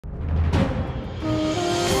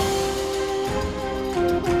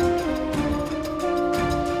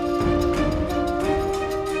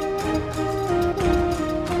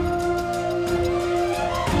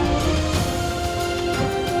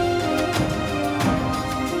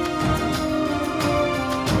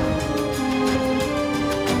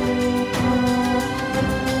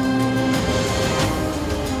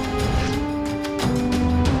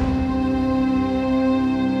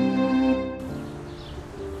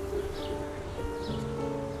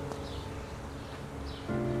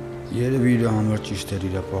Երևի իր համար ճիշտ էր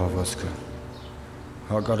իր պահվածքը։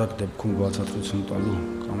 Հակառակ դեպքում բացատրություն տալու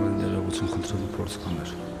կամ էլ ներողություն խնդրելու փորձ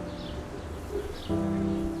կաներ։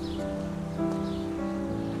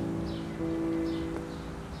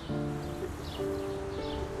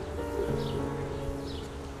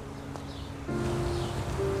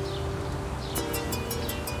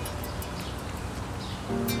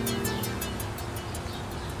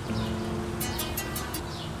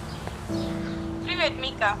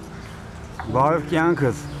 Բարև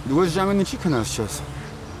կյանքս, դու այս ժամին ինչի քնած չես։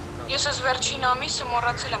 Ես այս վերջին ամիսը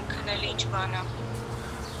մոռացել եմ քնել ինչ բանը։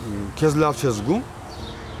 Քեզ լավ չես զգում։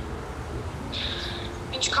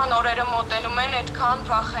 Ինչքան օրերը մոտենում են, այդքան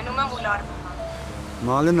վախենում եմ ու լարվում եմ։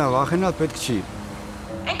 Մալենա, վախենալ պետք չի։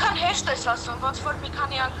 Այնքան հեշտ ես ասում, ոնց որ մի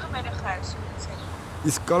քանի անգամ երեխա ես ունեցել։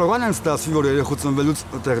 Իսկ կարողան եմ ստացվի, որ երեխու ծնվելուց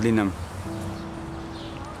այդտեղ լինեմ։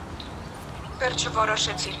 Վերջը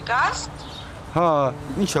որոշեցիր գաս։ Հա,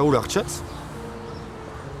 ինչ է ուրախ չես։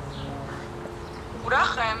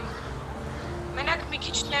 Ուրախ եմ։ Մենակ մի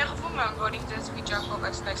քիչ նեղվում եմ, որ ինձ այս վիճակով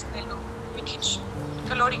ես տեսնելու։ Մի քիչ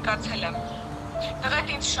գլորիկացել եմ։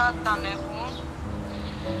 Տեղետ ինձ շատ տա նեղում։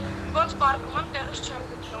 Ոնց պարկում եմ, տեղից չեմ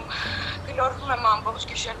գտնում։ Գլորվում եմ ամբողջ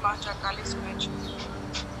գիշեր մահճակալիս մեջ։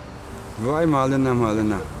 Վայ,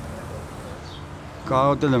 Մալենա։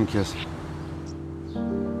 Կարոտել եմ քեզ։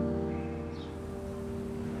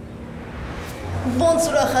 Ոնց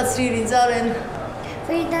ուրախացրիր ինձ Արեն։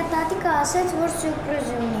 Ֆրիդա տատիկը ասեց, որ սյուրպրիզ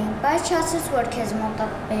ունի, բայց չասեց, որ քեզ մոտ է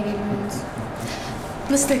բերել ինձ։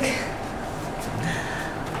 Նստեք։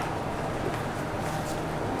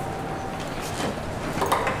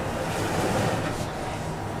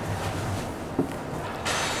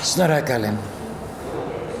 Շնորհակալ եմ։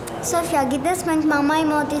 Սոֆիա, գիտես, մենք մամայի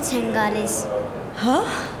մոտից են գալիս։ Հա?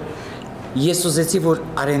 Ես ուզեցի, որ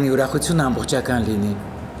Արենի ուրախությունը ամբողջական լինի։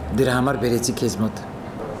 Դրա համար բերեցի քեզ մոտ։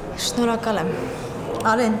 Շնորհակալ եմ։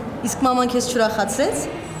 Արեն, իսկ մաման քեզ չուրախացրեց։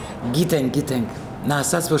 Գիտենք։ Նա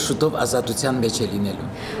ասաց, որ շուտով ազատության մեջ է լինելու։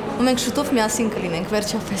 Ու մենք շուտով միասին կլինենք,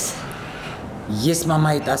 վերջապես։ Ես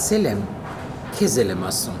մամայիդ ասել եմ, քեզ էլ եմ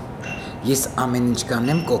ասում։ Ես ամեն ինչ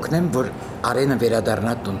կանեմ, կօգնեմ, որ Արենը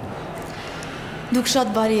վերադառնա տուն։ Դուք շատ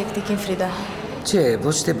բարի եք, տիկին Ֆրիդա։ Չէ,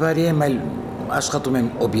 ոչ թե բարի եմ, այլ աշխատում եմ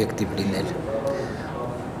օբյեկտիվ լինել։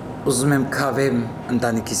 Ուզում եմ քավեմ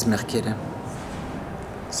ընտանիքիս մեղքերը։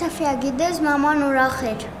 Սոֆիա, գիտես, մաման ուրախ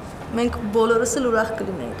էր։ Մենք բոլորս էլ ուրախ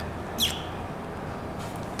կլինենք։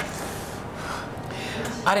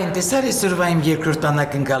 Արեն, տեսար այսօրվա իմ երկրորդ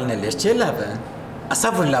անակնկալն էր, չէ՞ լավը։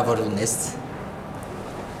 Ասա, որ լավ օր ունես։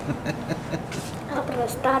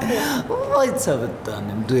 Ապրես, տատի։ Ոյ ցավը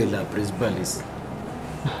տանեմ, դու էլ ապրես, բալիս։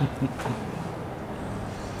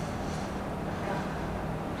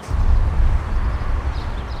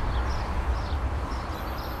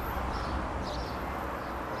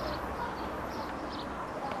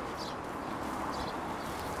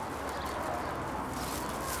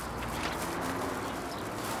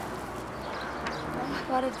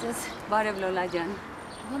 Բարև ձեզ։ Բարև Լոլա ջան։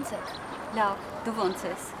 Ոնց եք։ Լավ, դու ոնց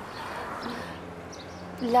ես։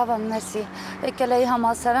 Լավ եմ, մերսի։ Եկել էի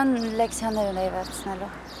համալսարան լեկցիաներն էի վերցնելու։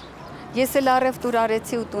 Ես էլ առևտուր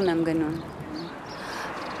արեցի ու տուն եմ գնում։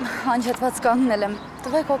 Անջատված կանգնել եմ։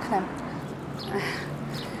 Տվեք օգնեմ։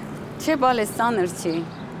 Չէ, բալես, ծանր չի։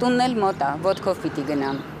 Տունն էլ մոտ է, ոտքով պիտի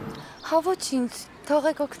գնամ։ Հա ոչինչ,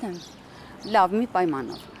 թողեք օգնեմ։ Լավ, մի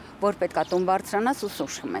պայմանով, որ պետքա տուն բարձրանաս ու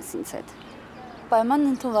սուրճ խմես ինձ հետ։ Պայմանն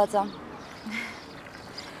ընդունված է։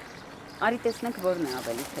 Արի տեսնենք որն է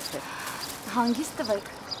ավելի թեթև։ Հանգիստ տվեք։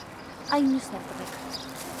 Այն մյուսն է տվեք։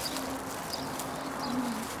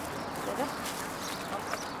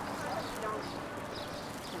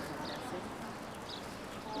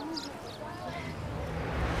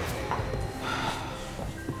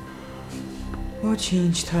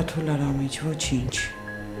 Ոչինչ, Թաթուլ Արամիչ, ոչինչ։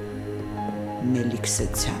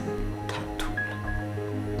 Մելիքսեցյան Թաթուլ։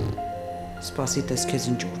 Սպասի տես քեզ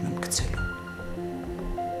ինչ օրն եմ գցելու։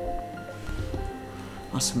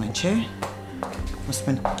 Ասում են, չէ՞։ Ասում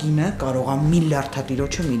են, կինը կարող է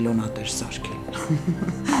միլիարդատիրոջը միլիոնատեր սարքել։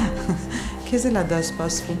 Քեզ էլ է դա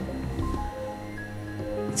սպասվում։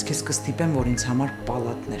 Իսկ քեզ կստիպեմ, որ ինձ համար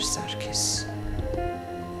պալատներ սարքես։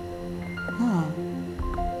 Հա։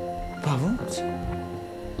 Բա ոնց։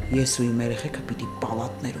 Ես ու իմ երեխեքը պիտի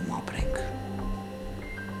պալատներում ապրենք։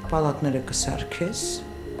 Պալատները կսարքես,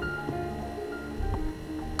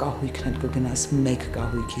 կահույքն էլ կգնաս մեկ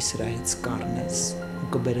կահույքի սրահից կառնես ու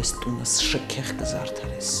կբերես տունս շքեղ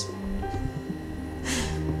կզարդարես։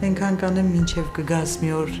 Ենքան կանեմ մինչև կգաս մի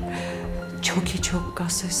օր չոքի-չոք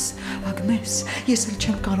կասես, Ագնես, ես էլ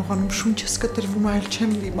չեմ կարողանում շունչս կտրվում, այլ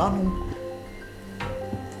չեմ դիմանում։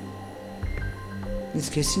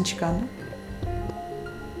 Իսկ ես ինչ կանեմ։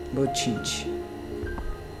 Ոչինչ։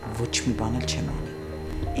 Ոչ մի բան էլ չեմ անի։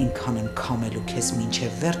 Ինքան եմ քամելու քեզ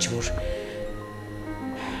մինչև վերջ, որ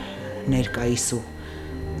ներկայիս ու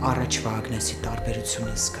առաջվա Ագնեսի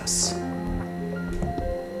տարբերությունը զգաս։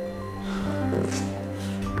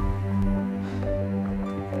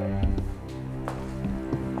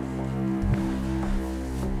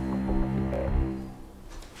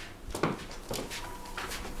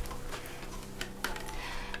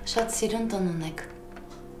 Շատ սիրուն տոն ունեք։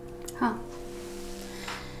 Հա։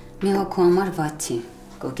 Մի հոգու համար վացի,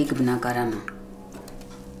 կոկիկ բնակարանը։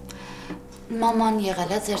 Մաման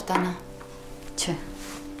եղել է ձեր տանը։ Չէ,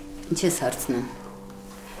 ինչ ես հարցնում։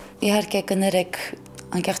 Իհարկե կներեք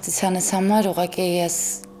անկեղծությանս համար, ուղղակի ես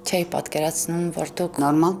չէի պատկերացնում, որ դուք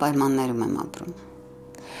նորմալ պայմաններում եմ ապրում։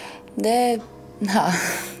 Դե, հա։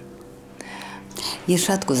 Ես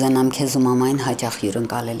շատ կուզենամ քեզ ու մամային հաճախ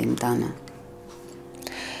հյուրընկալել իմ տանը։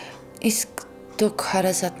 Իսկ դուք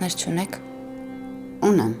հարազատներ չունեք։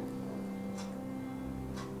 Ունեմ։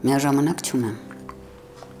 Միաժամանակ չունեմ։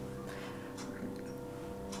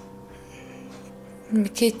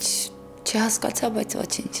 Մի քիչ չհասկացա, բայց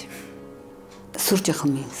ոչինչ։ Սուրճը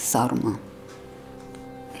խմի, սարումը։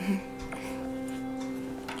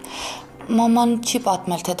 Մաման չի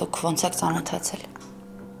պատմել, թե դուք ոնց եք ծանոթացել։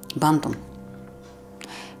 Բանտում։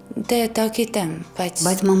 Դե, դա գիտեմ, բայց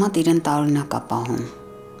մամատ իրեն տարօրինակ է պահում։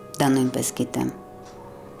 Դա նույնպես գիտեմ։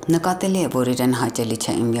 Նկատելի է, որ իրեն հաճելի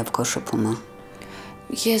չէ իմ և քո շփումը։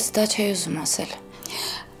 Ես դա չէի ուզում ասել։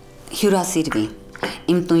 Հյուրասիրվի։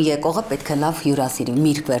 Իմ տուն եկողը պետք է լավ հյուրասիրվի,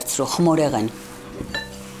 միրգ վերցրու, խմորեղեն։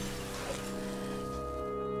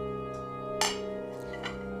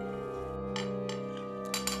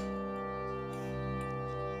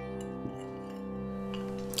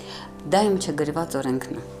 Դա իմ չգրված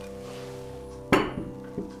օրենքն է։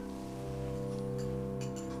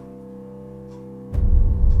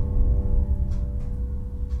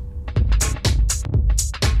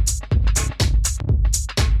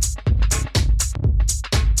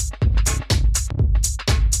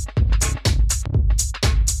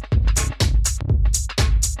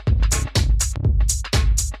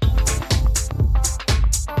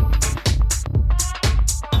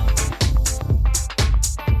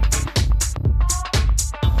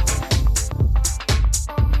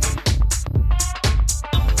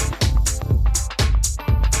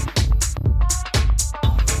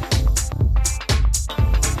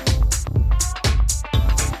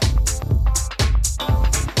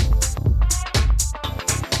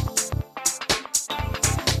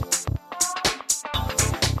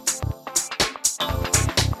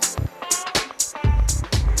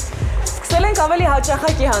 Ավելի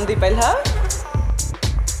հաճախակի հանդիպել, հա?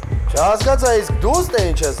 Չհասկացա, իսկ դուս թե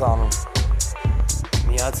ինչ ես անում։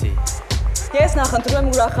 Միացի։ Ես նախընտրում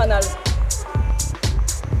եմ ուրախանալ։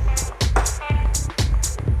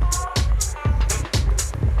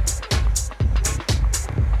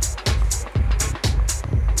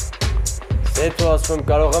 Դու ասում եմ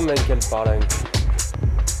կարող եմ մենք էլ պարենք։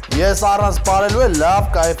 Ես առանց պարելու էլ լավ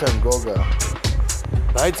կայֆ եմ, գոգը։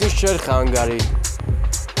 Բայց ինչ չէր խանգարի։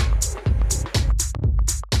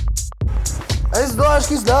 Այս դու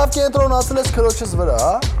աշկից լավ կենտրոնացել ես քրոջս վրա,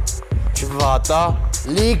 հա? Չվատա։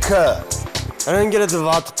 Լիքը։ Ընկերս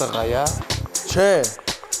վատ տղա, հա? Չէ։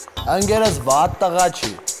 Ընկերս վատ տղա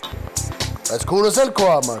չի։ Բայց քուրս էլ քո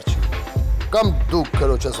համար չի։ Կամ դու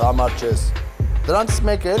քրոջս համար չես։ Դրանից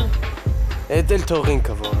մեկ էլ Էդ էլ թող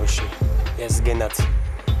ինքը որոշի։ Ես գնացի։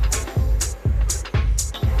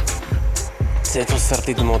 Ձեթո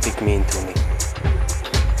սրտիդ մոտիկ մի ընդունի։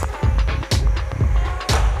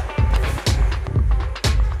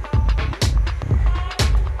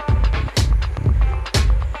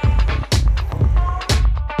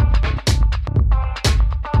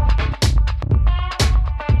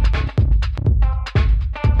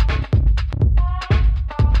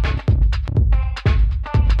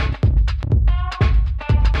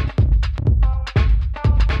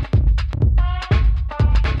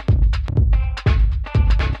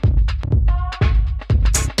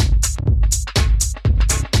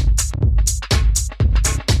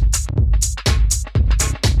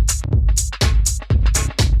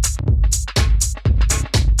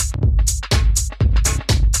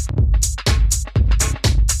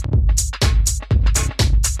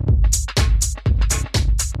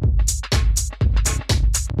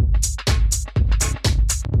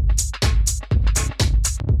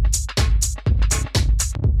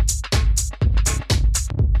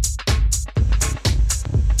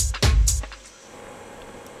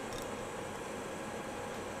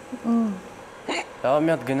 Լավ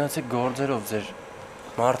մի հատ գնացեք գործերով ձեր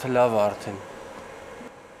մարդը լավ արդեն։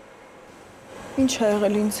 Ինչ ա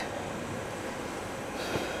եղել ինձ։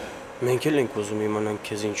 Մենք էլ ենք ուզում իմանանք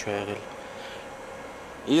քեզ ինչ ա եղել։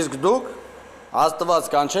 Իսկ դուք Աստված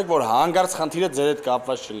կանչեք, որ հանգարց խնդիրը ձեր հետ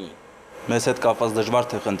կապված չլինի։ Մեզ հետ կապված դժվար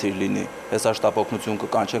թե խնդիր լինի։ Հեսաշտապօգնություն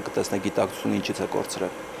կկանչեն, կտեսնեք գիտակցությունը ինչից է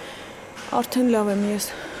կորցրել։ Արդեն լավ եմ ես։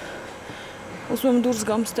 Ուզում եմ դուրս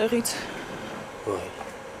գամ ստեղից։ Վայ,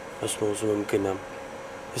 ասում ուզում եմ գնամ։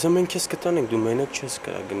 Ես ամեն քեզ կտանենք, դու մենակ չես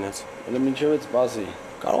կարա գնաց։ Հələ մինչև այդ սպասի։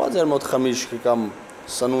 Կարող է ձեր մոտ խմիչք կամ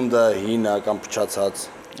սնունդը հինը կամ փչացած։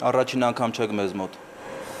 Առաջին անգամ չեք մեզ մոտ։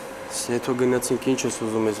 Հետո գնացինք ինչ ես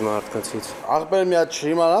ուզում ես մարդկանցից։ Ախպեր մի հատ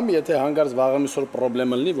չիմանամ, եթե հանգարց վաղը միսօր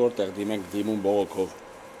պրոբլեմ լինի, որտեղ դիմենք դիմում բողոքով։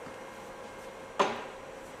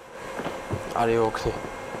 Արի օգնի։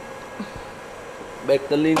 Բեք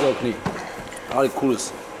տնից օգնի։ Արի քուրս։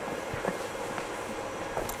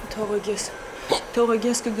 Թողեք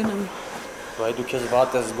ես կգնամ։ Վայ դու քեզ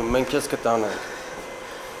վատ ես զգում, մենք քեզ կտանենք։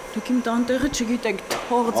 Դուք իմ տանտեղը չգիտեք,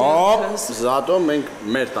 թող ձեռքս։ Զատո մենք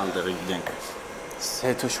մեր տանտեղը գիտենք։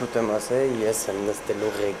 Հետո շուտ եմ ասել, ես եմ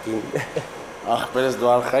նստելու ղեկին։ Ախպերս դու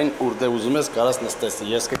արխային ուր դե ուզում ես կարաս նստես,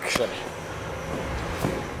 ես կքշեմ։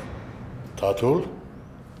 Թաթուլ։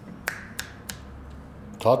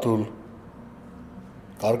 Թաթուլ։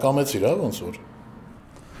 Կարկամեցիր, հա ոնց որ։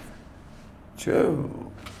 Չէ։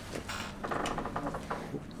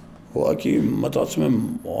 Ուղղակի մտածում եմ,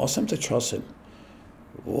 ասեմ թե չասեմ։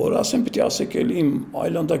 Որ ասեմ պիտի ասեք էլի իմ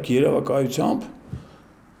այլանդակ երևակայությամբ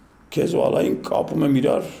քեզ ու ալային կապում եմ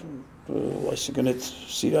իրար, այսինքն այդ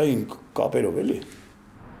սիրային կապերով էլի։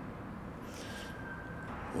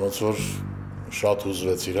 Ոնց որ շատ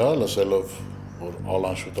հուզվեցիր, հա, լսելով, որ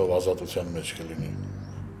Ալան շուտով ազատության մեջ կլինի։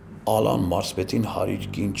 Ալան մարսպետին հարիր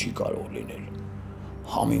կին չի կարող լինել։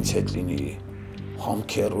 Համ ինձ հետ լինի, համ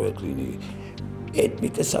քեռու հետ լինի։ Այդ մի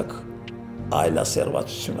տեսակ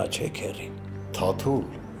այլասերվածությունա չէ քեռի։ Թաթուլ։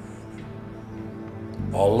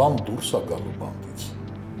 Ալան դուրս է գալու բանդից։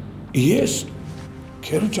 Ես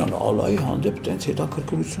քեռու ջան Ալայի հանդեպ տենց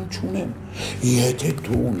հետաքրքրություն չունեմ։ Եթե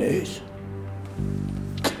դու ունես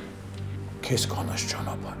քեզ կանաչ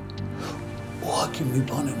ճանապարհ։ Ուղղակի մի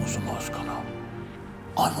բան եմ ուզում հասկանալ։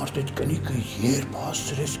 Անմարդ այդ կնիկը երբ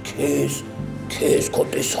հասցրես քեզ քո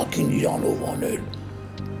տեսակին իրանով անել։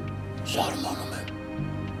 Զարմանում եմ։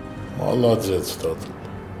 Մալադեց, Թաթուլ,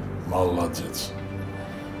 մալադեց։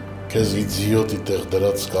 Քեզ իդիոտի տեղ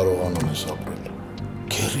դրած կարողանում ես ապրել։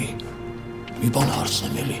 Քերի, մի բան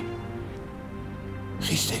հարցնեմ էլի։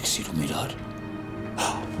 Խիստ եք սիրում իրար։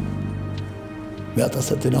 Մի հատ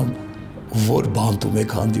ասա տենամ, որ բանտում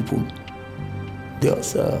եք հանդիպում։ Դե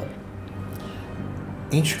ասա։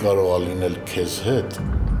 Ինչ կարող է լինել քեզ հետ,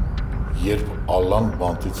 երբ Ալան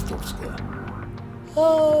բանտից դուրս գա։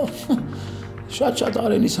 Շատ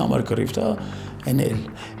Արենիս համար կռիվ տա, են էլ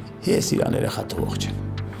ես իրան երեխա թվող չեմ։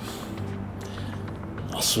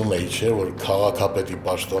 Ասում էի չէ, որ քաղաքապետի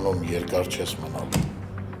պաշտոնում երկար չես մնալ։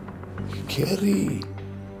 Քերի,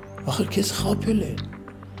 ախր քեզ խաբել է։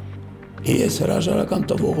 Ես հրաժարական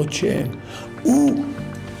տվողը չեմ ու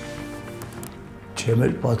չեմ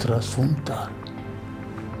էլ պատրաստվում տալ։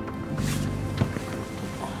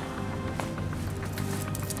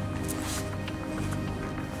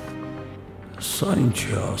 Սա ինչ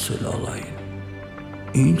է ասել Ալային,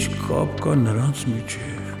 ինչ կապ կա նրանց միջև,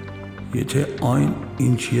 եթե այն,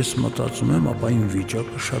 ինչ ես մտածում եմ, ապա իմ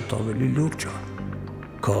վիճակը շատ ավելի լուրջ է,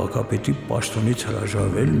 քաղաքապետի պաշտոնից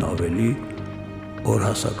հրաժարվելն ավելի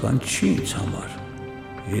օրհասական չի ինձ համար,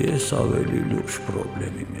 ես ավելի լուրջ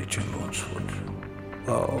պրոբլեմի մեջ եմ ոնց որ,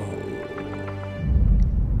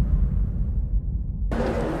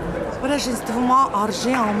 Վրաշ ինձ թվում է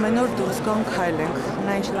արժի ամեն օր դուրս գան քայլենք,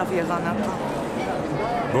 նա ինչ լավ եղանակ է։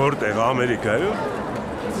 Որտեղ Ամերիկայում։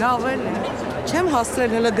 Լավ էլ է։ Չեմ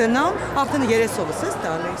հասցրել հələ գնամ, արդեն 30-ս ես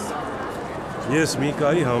տալիս։ Ես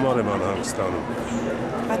Միկայի համար եմ անհանգստանում։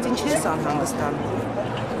 Բայց ինչ ես անհանգստանում։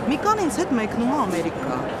 Միկան ինձ հետ մեկնում է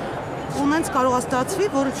Ամերիկա։ Ու նենց կարող է ստացվի,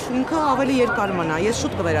 որ ինքը ավելի երկար մնա։ Ես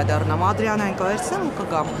շուտ կվերադառնամ, Ադրիանային կհերցեմ ու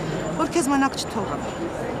կգամ, որ քեզ մենակ չթողեմ։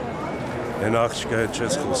 Այն աղջկա հետ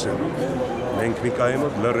չես խոսելու։ Մենք Միկայի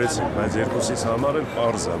մոտ լռեցինք, բայց երկուսիս համար էլ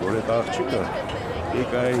պարզ է, որ այդ աղջիկը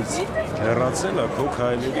Միկայից հեռացել է քո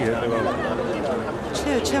քայլերի հետևանքով։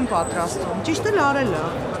 Չէ, չեմ պատրաստում։ Ճիշտ էլ արել է։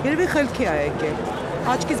 Երևի խելքի է եկել։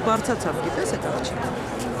 Աչքից բարձացավ, գիտես այդ աղջիկը։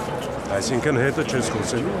 Այսինքն հետը չես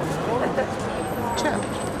խոսելու։ Չէ։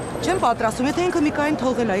 Չեմ պատրաստում, եթե ինքը Միկային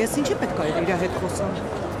թողել է, ես ինչի պետք է իր հետ խոսամ։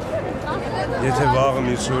 Եթե վաղը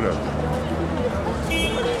միսուրը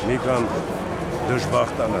Միկան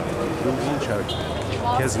դժբախտանա, դու ինչ ակ։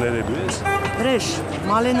 քեզ ներելու ես։ Հրեշ,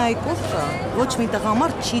 Մալենայի կողքը ոչ մի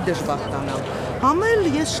տղամարդ չի դժբախտ տանալ։ Համել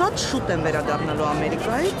ես շատ շուտ եմ վերադառնալու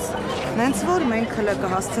Ամերիկայից, նենց որ մենք հլը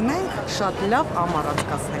կհասցնենք շատ լավ ամառած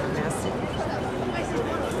կացնենք միասին։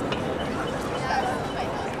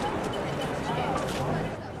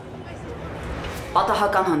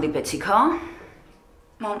 Պատահական հանդիպեցիք, հա։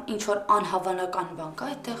 Մամ, ինչ որ անհավանական բան կա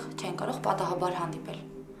այդտեղ, չեն կարող պատահաբար հանդիպել։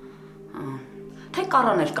 Թե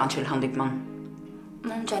կարաներ կանչել հանդիպման։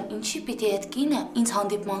 Մամ ջան, ինչի պիտի այդ կինը ինձ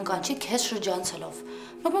հանդիպման կանչի քեզ շրջանցելով։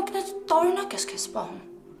 Մամակնես տարօրինակ ես քեզ սպահում։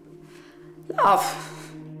 Լավ։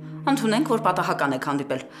 Ընդունենք, որ պատահական եք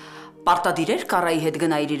հանդիպել։ Պարտադիր էր Կարայի հետ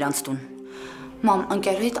գնայիր իրանց տուն։ Մամ,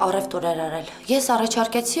 ընկերուհիդ առևտուր էր արել։ Ես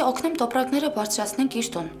առաջարկեցի օգնեմ տոպրակները բարձրացնենք իր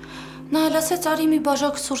տուն։ Նա էլ ասեց, արի մի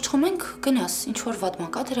բաժակ սուրճ խմենք, գնաս, ինչ որ վատ բան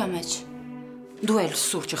կա դրա մեջ։ Դու էլ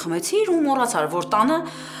սուրճը խմեցիր ու մոռացար, որ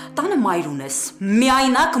տանը մայր ունես,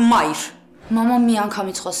 միայնակ մայր։ Մամա մի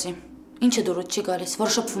անգամից խոսի, ինչը դուրս չի գալիս, որ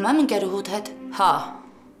շփվում եմ ընկերուհուդ հետ։ Հա,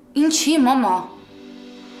 ինչի մամա։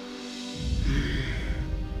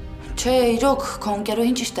 Չէ, իրոք, քո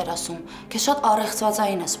ընկերուհին ճիշտ էր ասում, քեզ շատ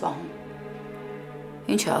առեղծվածային է սպահում։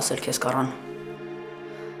 Ինչ է ասել քեզ Կարան։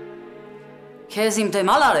 Քեզ իմ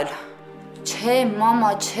դեմալ արել։ Չէ,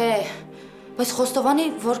 մամա, չէ, բայց խոստովանի,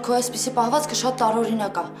 որ քո այսպիսի պահվածքը շատ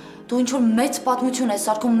տարօրինակ է։ Դու ինչ-որ մեծ պատմություն ես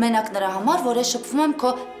սարքում մենակ նրա համար, որ ես շփվում եմ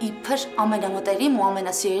քո իբր ամենամտերիմ ու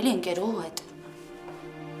ամենասիրելի ընկերուհու հետ։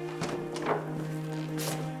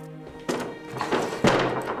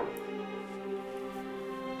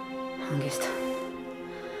 Հանգիստ։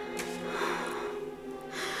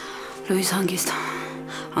 Լուիզ, հանգիստ։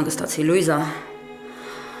 Հանգստացի, Լուիզա։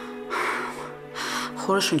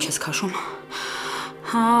 Խորը շունչ ես քաշում։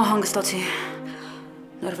 Հա, հանգստացի։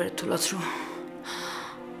 Ներվերը թուլացրու։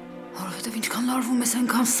 Որովհետև ինչքան լարվում ես,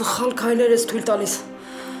 այնքան սխալ քայլեր ես թույլ տալիս։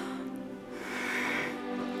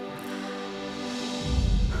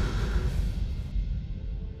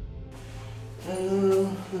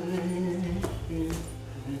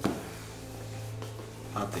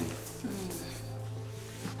 Հատին։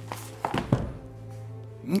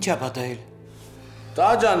 Ինչ է պատահել։ Տա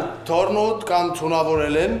ջան, թորնոտ կամ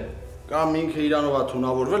թունավորել են, կամ ինքը իրանով է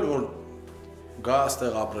թունավորվել, որ գա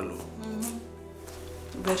այստեղ ապրելու։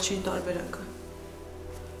 Վերջին տարբերակը։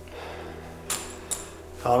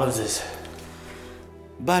 Բարև ձեզ։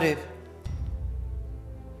 Բարև։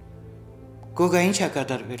 Գոգա ինչ է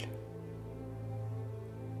կատարվել։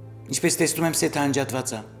 Ինչպես տեսնում եմ, սեթը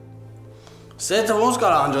անջատված է։ Սեթը ոնց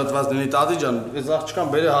կարա անջատված լինի, տատի ջան, այս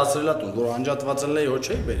աղջկան բերը հասրելա տուն, որ անջատված լինի, ոչ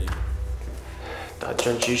չէի բերի։ Տատ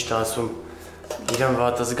ջան ճիշտ ասում, իրան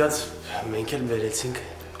վատը զգաց, մենք էլ բերեցինք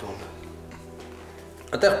տուն։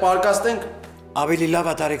 Այդտեղ պարկաստենք։ Ավելի լավ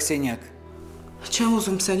է տարեք սենյակ։ Չեմ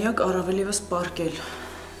ուզում սենյակ, առավել ևս պարկել։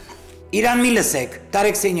 Իրան մի լսեք,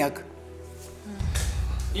 տարեք սենյակ։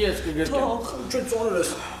 Ես կգրկեմ։ Ինչ ես ծոնել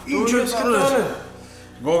ես։ Ինչ ես կտարել։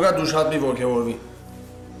 Գոգա դու շատ մի ոգևորվի։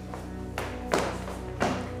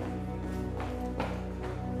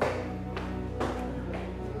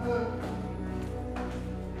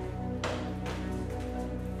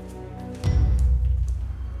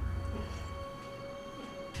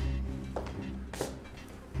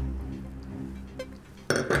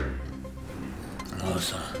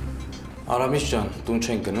 Արամիս ջան, տուն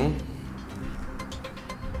չենք գնում։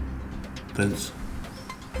 Տենց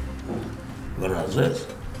վրազես։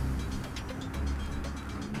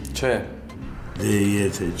 Չէ։ Դե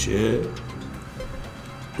եթե չէ,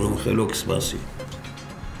 ռոմ խելոք սպասի։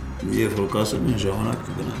 Երբ որ կասեմ են ժամանակ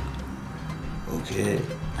կգնանք։ Okay։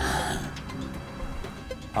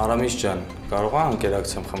 Արամիս ջան, կարող է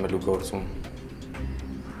ընկերակցեմ խմելու գործում։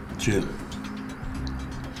 Չէ։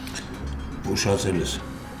 Ուշացել ես։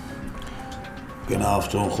 Գնա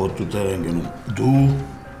ավտոն խոտու տեղ են գնում, դու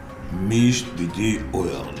միշտ պիտի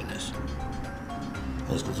օյաղ լինես,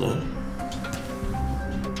 հասկացար,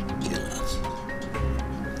 կեղած։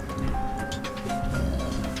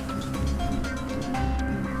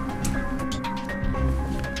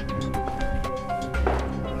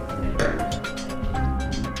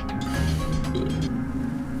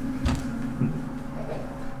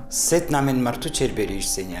 Սետն ամեն մարդու չեր բերի իր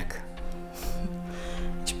սենյակ։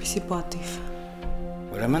 Ինչպիսի պատիվ։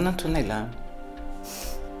 Ուրեմն ընդունել, հա։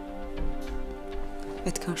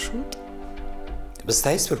 Այդքան շուտ։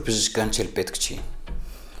 Վստահ ես, որ բժշկան չել պետք չի։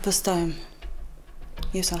 Վստահ եմ։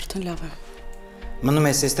 Ես արդեն լավ եմ։ Մնում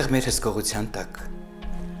ես այստեղ մեր հսկողության տակ։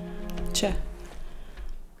 Չէ։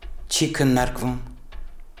 Չի քննարկվում։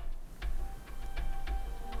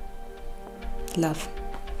 Լավ։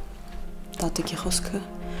 Տատիկի խոսքը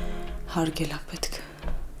հարգել է պետք։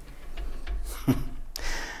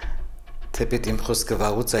 Թեպետ իմ խոսքը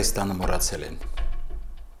վաղուց այս տանը մոռացել են։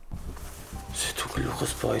 Դու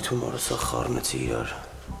գլուխս պայթում արսա խառնեցի իրար։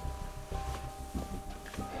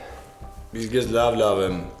 Իսկ ես լավ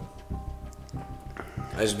եմ։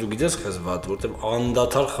 Այս դու գիտես քեզ վատ, որտեղ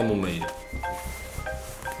անդադար խմում էի։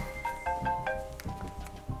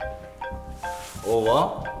 Ով է։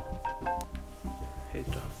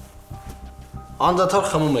 Հետո։ Անդադար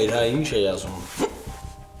խմում էի, հա, ինչ էի ասում։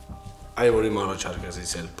 Այ որ իմ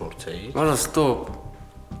առաջարկեցից էլ փորձեի։ Արա ստոպ։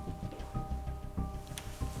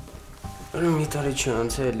 Ուրեմն մի տարի չի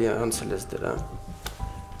անցել ես դրա։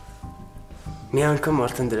 Մի անգամ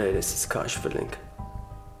արդեն դրա երեսից քաշվել ենք։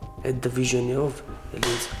 Այդ դիվիժենիով էլ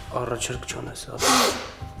ինձ առաջարկ չանես ասել։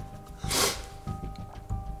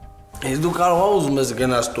 Ես դու կարող ես ուզում ես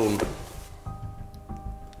գնաս տուն։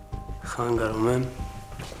 Խանգարում եմ։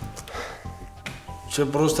 Չէ,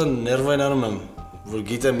 պրոստը ներվայնանում եմ, որ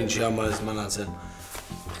գիտեմ ինչի համար ես մնացել։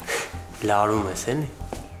 Լարում ես, էլի։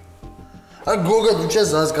 Ա գոգը դու չես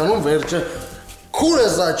հասկանում վերջը։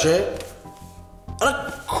 Քուրս է, չէ։ Արա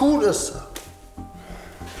քուրս է։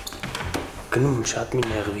 Գնում շատ մի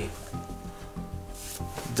նեղվի։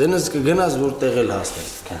 Դենս կգնաս որ տեղել հասնես։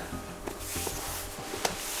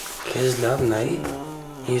 Քեզ լավ նայի,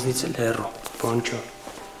 ինձնից էլ հեռու, բանջո։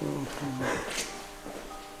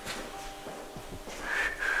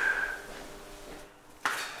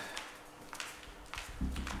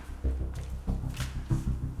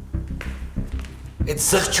 Այդ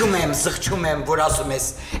զղջում եմ, որ ասում ես,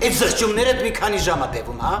 այդ զղջումներդ մի քանի ժամ է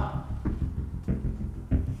տևում, հա?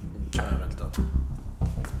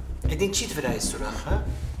 Այդ ինչիդ վրա ես ուրախ, հա?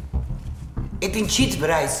 Այդ ինչիդ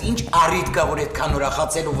վրա ես, ինչ առիթ կա, որ այդքան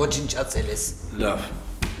ուրախացել ու ոչնչացել ես։ Լավ,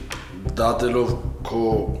 դատելով քո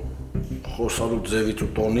խոսալու ձևից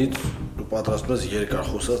ու տոնից, դու պատրաստում ես երկար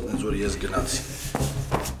խոսած, նենց որ ես գնացի։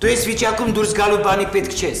 Դու ես վիճակում դուրս գալու բանի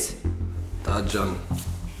պետք չես։ Տաճ ջան,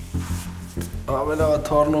 ամենավա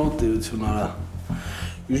թորնով տիրություն արա։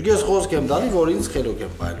 Ուժգես խոսք եմ դալի, որ ինձ խելոք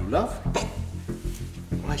եմ պայլու, լավ։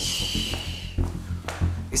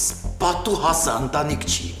 Ես պատու հասը ընտանիք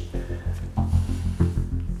չի։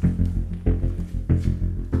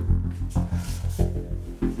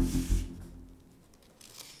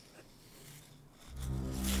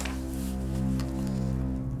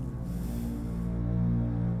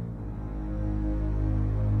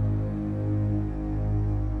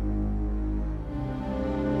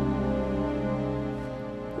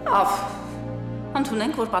 Ավ,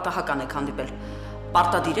 ընդունենք, որ պատահական եք հանդիպել։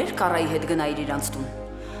 Պարտադիր էր Կարայի հետ գնայիր իրանց տուն։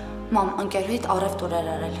 Մամ, ընկերուհիդ առևտուր էր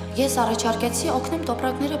արել։ Ես առաջարկեցի օգնեմ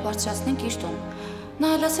տոպրակները բարձրացնենք իր տուն։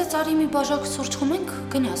 Նա էլ ասեց, արի մի բաժակ սուրճ խմենք,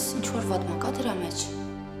 գնաս, ինչ որ վատ մակա դրա մեջ։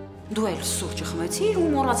 Դու էլ սուրճը խմեցիր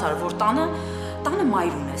ու մոռացար, որ տանը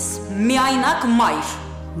մայր ունես։ Միայնակ մայր։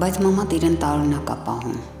 Բայց մամատ իրեն տարօրինակ է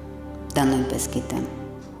պահում։ Դա նույնպես գիտեմ։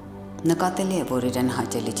 Նկատելի է, որ իրեն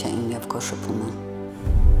հաճելի չէ իմ եւ քո շփումը։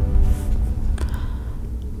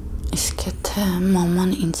 Իսկ եթե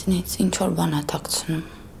մաման ինձնից ինչ որ բան է թաքցնում։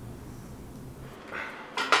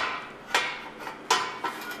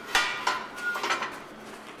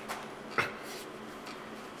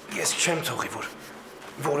 Ես չեմ թողի, որ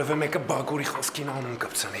որևէ մեկը բագուրի խոսքին անուն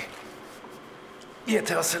կպցնի։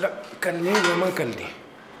 Եթե ասելա կլինի, ուրեմն կլինի։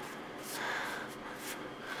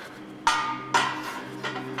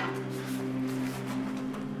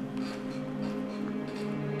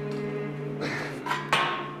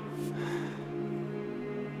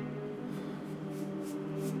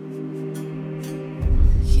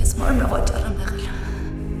 Ես մարմնավաճառ եմ եղել,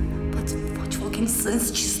 բայց ոչ ոք ինձ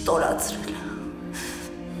սենց չի ստորացրել։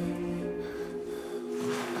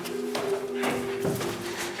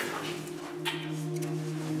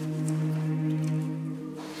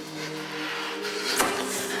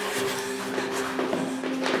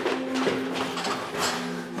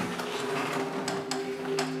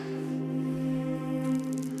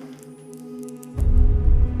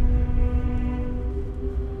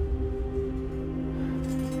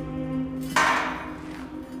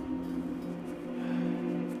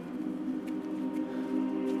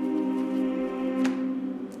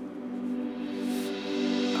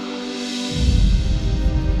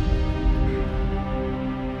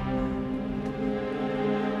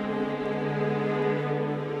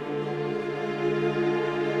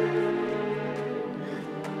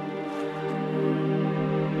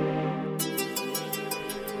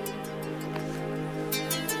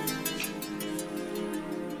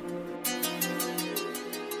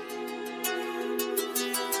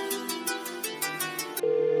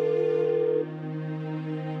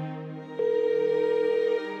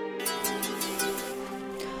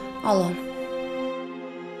 Ալո։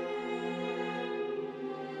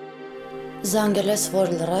 Զանգել ես, որ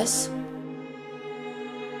լռես։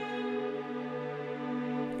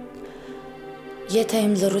 Եթե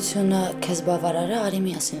իմ լռությունը քեզ բավարար է, արի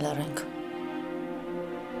միասին լռենք։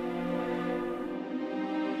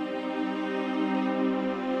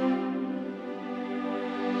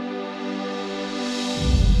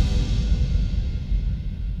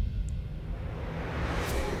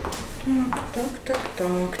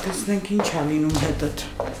 Так, տեսնենք ինչ ա լինում հետդ։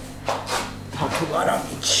 Թաթուլ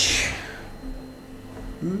արամիչ։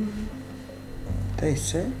 Տես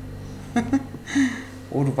է։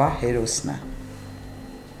 Ուրվա հերոսն է։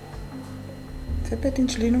 Թեպետ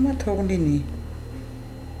ինչ լինում է թող լինի։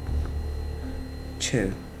 Չէ,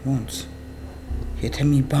 ոնց։ Եթե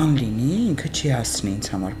մի բան լինի, ինքը չի հասնի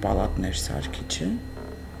ինձ համար պալատներ սարքի, չէ։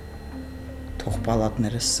 Թող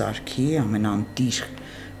պալատները սարքի, ամենանտիր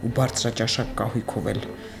ու բարձրաճաշակ կահույքով էլ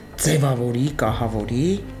ձևավորի, կահավորի։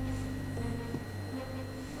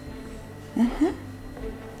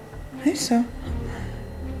 Հեսա։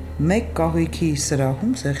 Մեկ կահույքի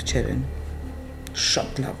սրահում զեղչեր են։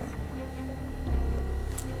 Շատ լավ է։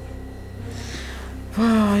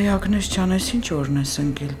 Վայ, Ագնես ջան, ես ինչ օրն ես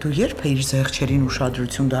ընկել։ Դու երբ էիր զեղչերին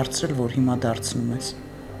ուշադրություն դարձրել, որ հիմա դարձնում ես։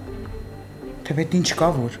 Թեպետ ինչ կա,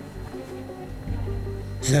 որ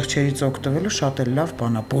զեղչերից օգտվելը շատ էլ լավ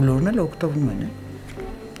բան է, բոլորն էլ օգտվում են, է։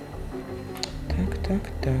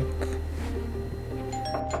 Так.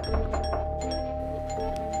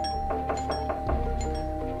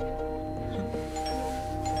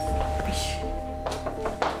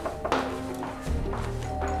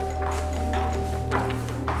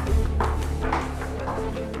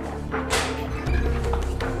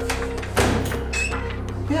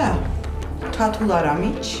 Թաթուլ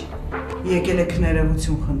արամիչ, եկել եք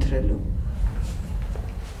ներողություն խնդրելու։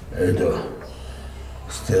 Հետո,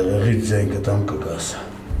 ստեղեղից ձեն կտամ կգաս։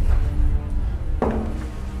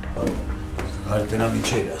 Հարտնամ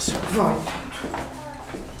ինչ էր ասում։ Վայ։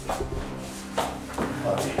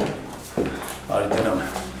 Հարտնամ,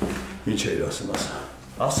 ինչ էր ասում ասա։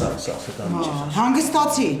 Ասա, տամ ինչ էր ասում։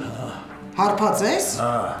 Հանգստացի։ Հարբած ես։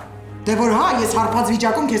 Դե որ հա, ես հարբած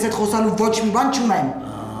վիճակում քեզ հետ խոսալու ոչ մի բան չունեմ։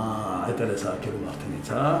 Այդ էլ ես արկելում արդենից,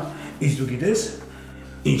 հա։ Իսկ դու գիտես,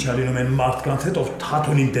 ինչ ալինում են մարդկանց հետ, ով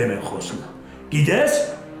թաթունին դեմ են խոսում։ Գիտես։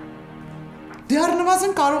 Դե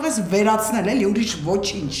առնվազն կարող ես վերացնել էլի ուրիշ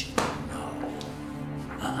ոչինչ։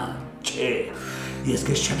 Չէ, ես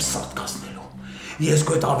քեզ չեմ սատկացնելու։ Ես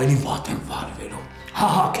քո հետ ավելի վատ եմ վարվելու։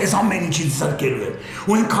 Հա, քեզ ամեն ինչից զրկելու եմ։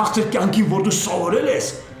 Ու այն քաղցր կյանքին, որ դու սովորել ես,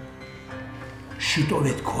 շուտով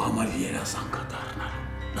այդ քո համար երազանք կդառնալու։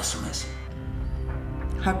 Լսում ես։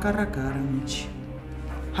 Հակառակը արամիչ,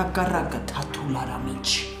 հակառակը թաթուլ արամիչ,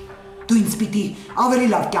 դու ինձ պիտի ավելի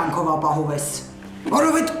լավ կյանքով ապահովես,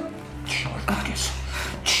 որովհետ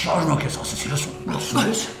շարունակես, ասեցի, լսում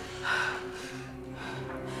ես։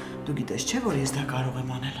 Դու գիտես չէ, որ ես դա կարող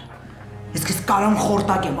եմ անել, ես քեզ կարամ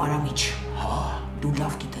խորտակ եմ արամիչ, դու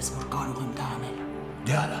լավ գիտես, որ կարող եմ դա անել։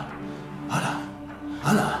 Դե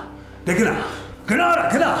հալա, դե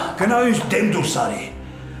գնա ինձ դեմ դուրս արի,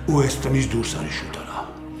 ու ես տնից դուրս արի շուտ արա։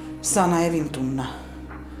 Սա նաև իմ տունն է։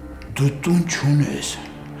 Դու տուն չունես։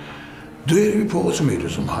 Դու երևի փողոցում էիր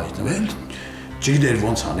ուզում հայտնվել, չգիտեր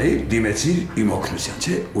ոնց անեի, դիմեցիր իմ օգնության,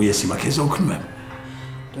 չէ, ու ես հիմա քեզ օգնում եմ։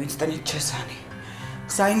 Դու ինձ տնից չես անի։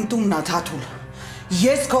 Սա իմ տունն է, Թաթուլ։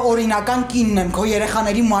 Ես քո օրինական կինն եմ, քո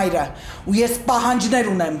երեխաների մայրը, ու ես պահանջներ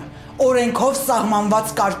ունեմ, օրենքով սահմանված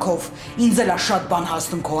կարգով։ Ինձ էլ է շատ բան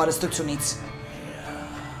հասնում քո հարստությունից։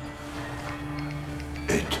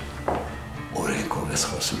 Էդ օրենքով ես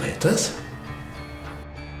խոսում հետս։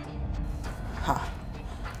 Հա։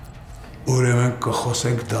 Ուրեմն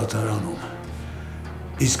կխոսենք դատարանում։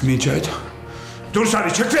 Իսկ մինչ այդ դուրս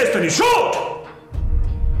արի, չքվես տնի, շուտ։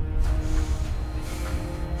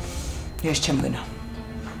 Ես չեմ գնա։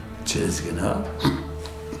 Չես գնա։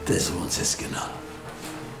 Տես ոնց ես գնա։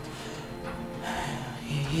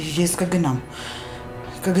 Ես կգնամ,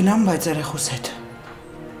 բայց երեխուս հետ։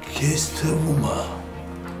 Քեզ թվում է։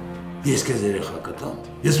 Ես քեզ երեխա կտամ։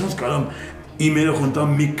 Ես ոնց կարամ իմ երեխուն տամ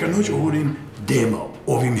մի կնոջ, ով իմ դեմ է,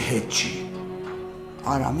 ով իմ հետ չի։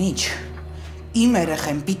 Արամիչ, իմ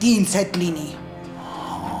երեխան պիտի ինձ հետ լինի։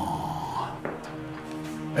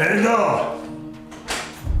 Էլո։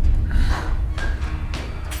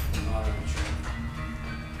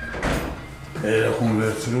 Երեխուն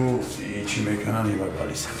վերցրու, իջի մեքանան հիմա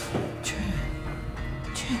գալիս եմ։ Չէ։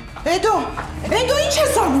 Էդո, ինչ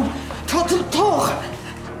ես անում։ Թաթուլ, թող։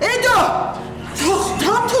 Էդո, թող,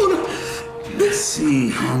 Թաթուլ։ Սի,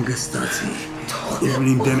 հանգստացի։ Եվ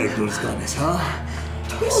իմ դեմ եք դուրս գալիս, հա։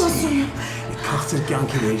 Թող ասում եմ։ Քաղցր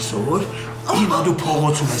կյանքեր էի սովոր, Հիմա դու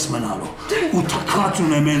փողոցում ես մնալու։ Ու թքած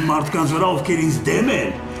ունեմ այն մարդկանց վրա, ովքեր ինձ դեմ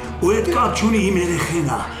են, ու այդ կապ չունի իմ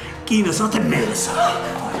երեխեն ա, կինս ա, թե մերս ա։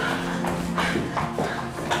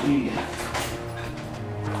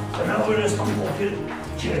 Բնավոր ես ովքեր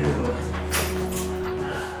չեր որ։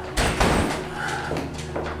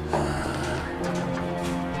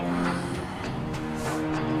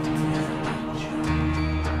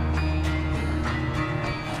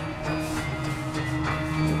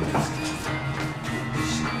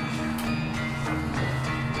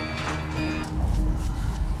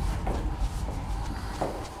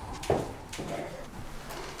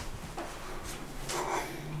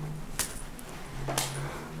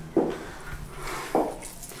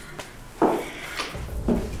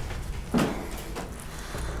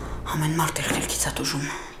 Ամեն մարդ եղրելքից ա տուժում։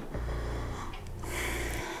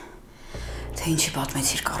 Թե ինչի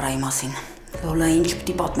պատմեցիր Կառայի մասին։ Լոլային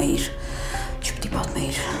չպիտի պատմեիր, չպիտի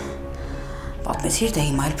պատմեիր։ Պատմեցիր, դե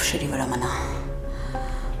հիմա էլ փշերի վրա մնա։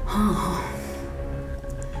 Հա։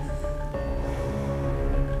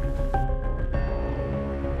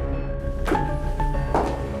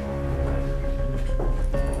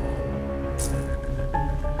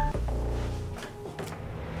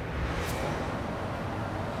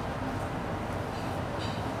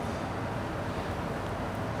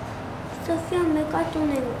 Սոֆիա, մեկ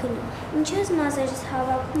տուն ենք գնում։ Ինչ ես մազերից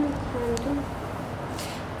հավաքում ու քանդում։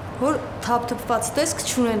 Որ թափթփված տեսք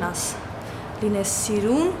չունենաս, լինես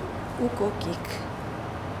սիրուն ու կոկիկ։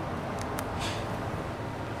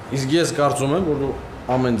 Իսկ ես կարծում եմ, որ դու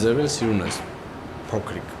ամեն ձև էլ սիրուն ես,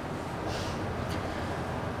 փոքրիկ։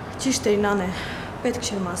 Ճիշտ է, Նան է, պետք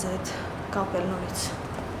չէր մազերդ կապել նորից։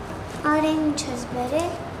 Արեն ինչ ես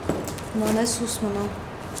բերել։ Նան է սուս մնա։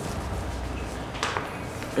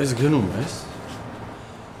 Ես գնում ես։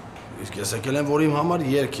 Իսկ ես եկել եմ, որ իմ համար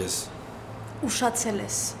երգ ես։ Ուշացել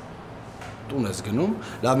ես։ Տուն ես գնում,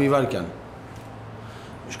 լավ մի վարքյան։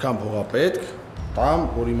 Ինչքան փող ա պետք, տամ,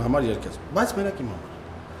 որ իմ համար երգ ես, բայց մենակ իմ համար։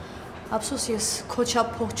 Ափսոս ես քո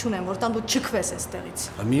չափ փող չունեմ, որ տամ դու չքվես այստեղից։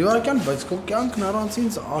 Մի վարքյան, բայց քո կյանքն առանց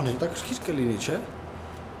ինձ անհետաքրքիր կլինի, չէ՞։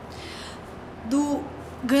 Դու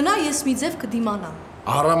գնա, ես մի ձև կդիմանամ։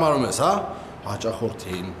 Հարամարում ես, հա,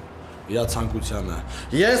 հաճախորդին, իրա ցանկությանը։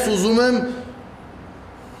 Ես ուզում եմ,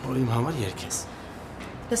 որ իմ համար երգես։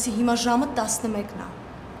 Լսի, հիմա ժամը 11-ն է։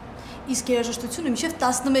 Իսկ երաժշտությունը մինչև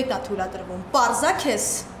 11-ն է թույլատրվում։ Պարզա քեզ։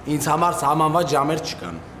 Ինձ համար սահմանված ժամեր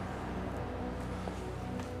չկան։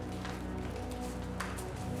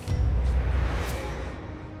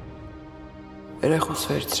 Երեխուս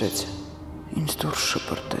վերցրեց, ինձ դուրս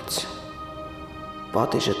շպրտեց,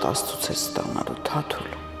 պատիժը տաստուցեց ստանալու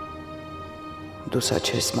թաթուլ, դու սա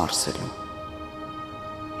չես մարսելու,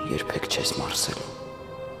 երբեք չես մարսելու,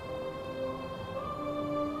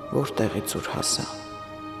 որտեղից ուր հասա,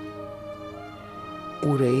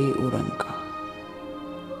 ուր էի ուր ընկա,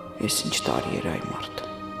 ես ինչ տարի էր այ մարդ։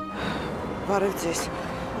 Բարև ձեզ,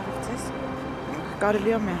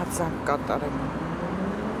 կարելի է մի հատ զանգ կատարեմ։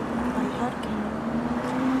 Իհարկե։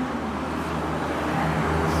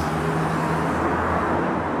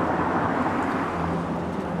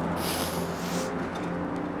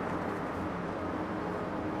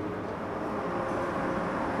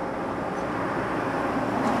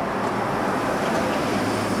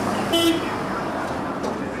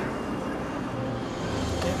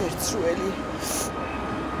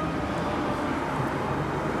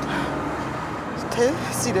 Թե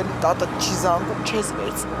սիրելի տատը չի զանգում, չես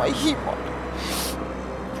վերցնում, այ հիմա։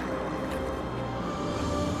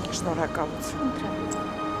 Շնորհակալություն։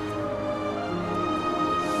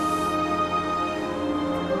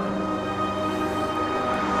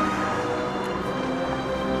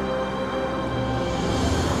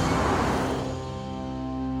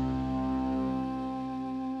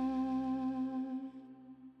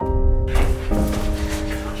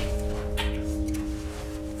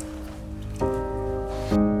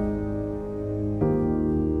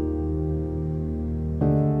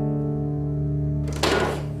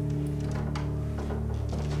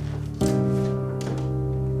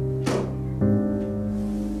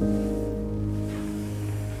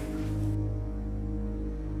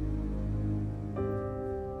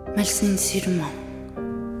 Մելսն ինձ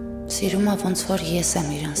սիրում է ոնց որ ես եմ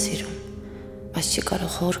իրան սիրում, բայց չի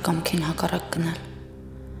կարող հոր կամքին հակառակ գնալ,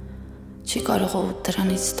 չի կարող ու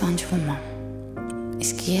դրանից տանջվում է,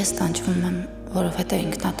 իսկ ես տանջվում եմ, որովհետև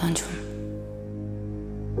ինքնատանջվում։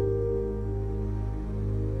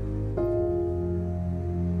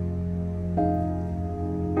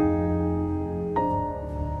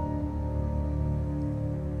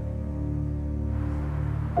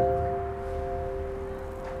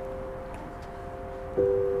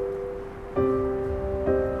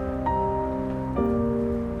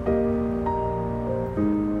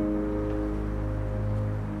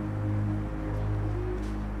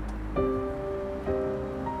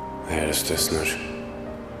 հայրս տեսներ,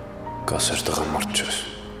 կասեր տղամարդ չես,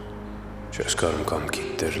 չես կարում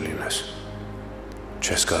կամքիդ տեր լինես,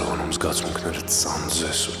 չես կարողանում զգացմունքներդ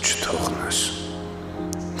սանձես ու չթողնես,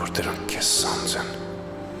 որ դրանք քեզ սանձեն։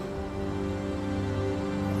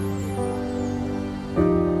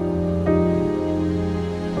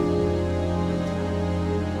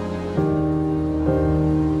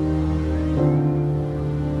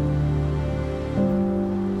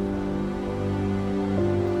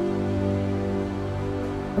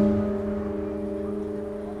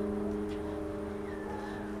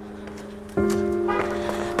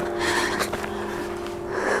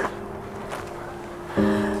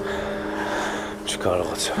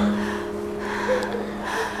 Չկարողացա։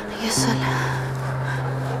 Ես էլ։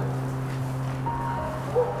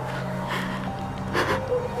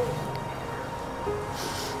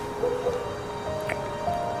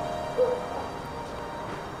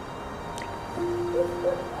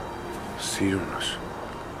 Սիրուն ես։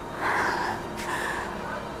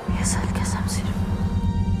 Ես էլ քեզ եմ սիրում։